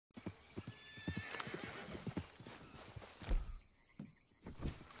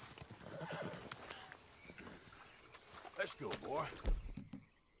Let's go, boy.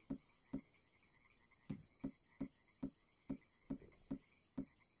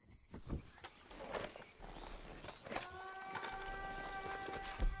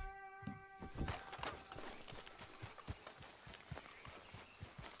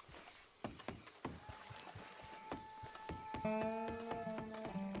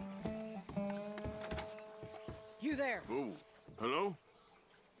 You there? Oh, hello?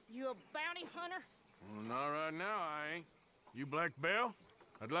 You a bounty hunter? Well, not right now, I ain't. You Black Belle?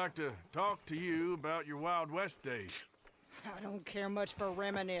 I'd like to talk to you about your Wild West days. I don't care much for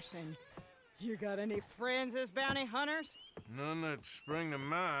reminiscing. You got any friends as bounty hunters? None that spring to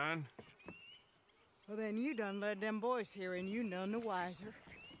mind. Well, then you done led them boys here and you none the wiser.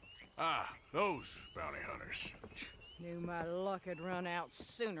 Ah, those bounty hunters. Knew my luck had run out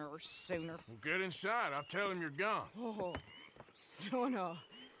sooner or sooner. Well, get inside. I'll tell them you're gone. Oh, no.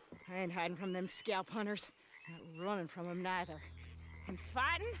 I ain't hiding from them scalp hunters. Not running from them neither. And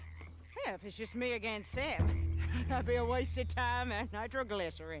fighting? Yeah, if it's just me against them, that'd be a wasted time and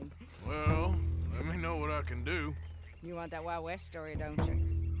nitroglycerin. Well, let me know what I can do. You want that Wild West story, don't you?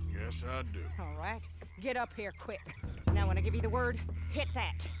 Yes, I do. All right. Get up here quick. Now, when I give you the word, hit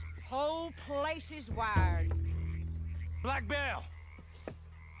that. Whole place is wired. Black Belle,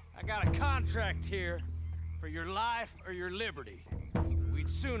 I got a contract here for your life or your liberty. We'd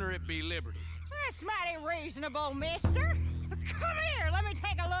sooner it be liberty. That's mighty reasonable, mister. Come here, let me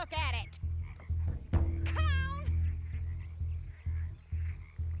take a look at it. Come on.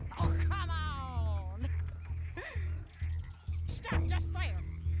 Oh, come on. Stop just there.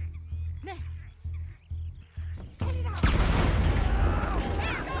 Now. Set it up. There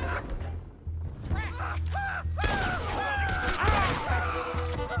it goes.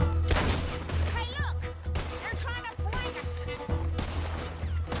 Hey, look! They're trying to flank us!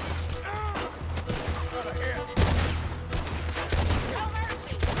 No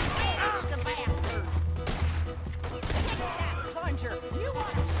mercy! Manage the bastard! Take that plunger! You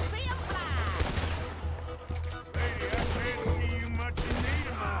want to see him fly! Lady, I can't see you much in need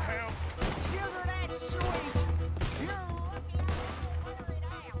of my help. Sugar, that's sweet! You're lucky I don't wear it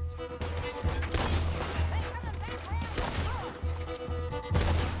out! They're coming back round the front!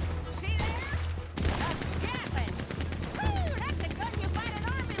 See there? A Gatling! Woo! That's a gun you fight an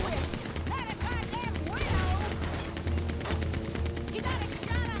army with! Not a goddamn widow! You got a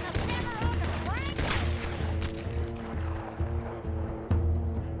shot on the femur on the Frank?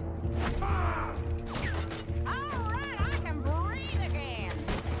 All right, I can breathe again!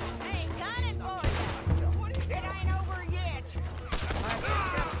 Ain't got it for you! It ain't over yet! I guess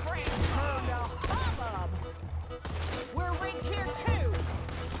your friends heard a hubbub! We're rigged here too!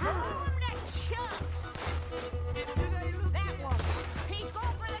 Boom to chunks! That one! He's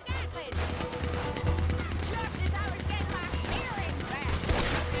going for the Gatling! Just as I was getting my hearing back!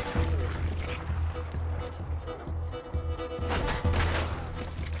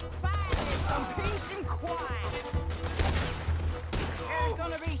 Finally, some peace and quiet! There's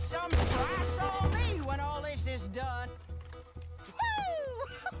gonna be some price on me when all this is done!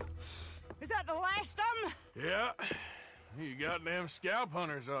 Woo! Is that the last of them? Yeah. You got them scalp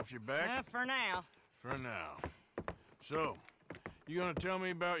hunters off your back. For now. For now. So, you gonna tell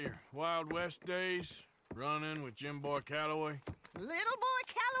me about your Wild West days? Running with Jim Boy Calloway? Little boy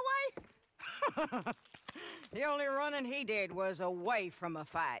Calloway? The only running he did was away from a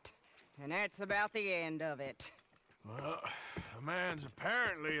fight. And that's about the end of it. Well, the man's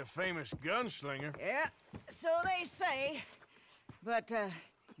apparently a famous gunslinger. Yeah, so they say. But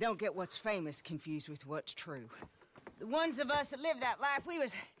don't get what's famous confused with what's true. The ones of us that lived that life, we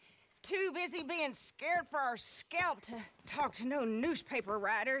was too busy being scared for our scalp to talk to no newspaper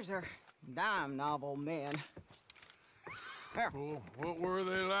writers or dime novel men. Well, what were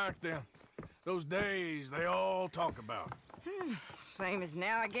they like then? Those days they all talk about. Same as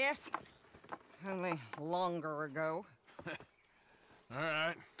now, I guess. Only longer ago. All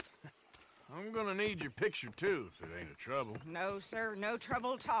right. I'm gonna need your picture, too, if it ain't a trouble. No, sir, no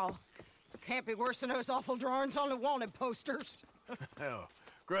trouble at all. Can't be worse than those awful drawings on the wanted posters. Hell,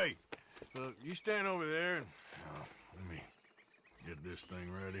 great. Look, you stand over there and let me get this thing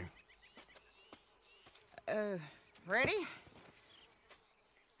ready. Ready?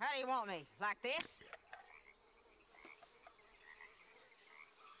 How do you want me? Like this?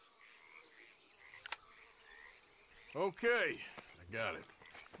 Okay, I got it.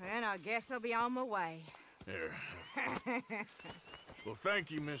 And I guess I'll be on my way. Here. Well, thank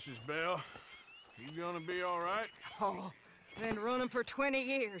you, Mrs. Belle. You gonna be all right? Oh, been running for 20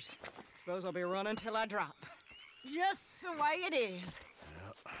 years. Suppose I'll be running till I drop. Just the way it is.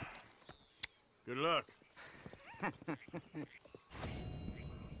 Yeah. Good luck.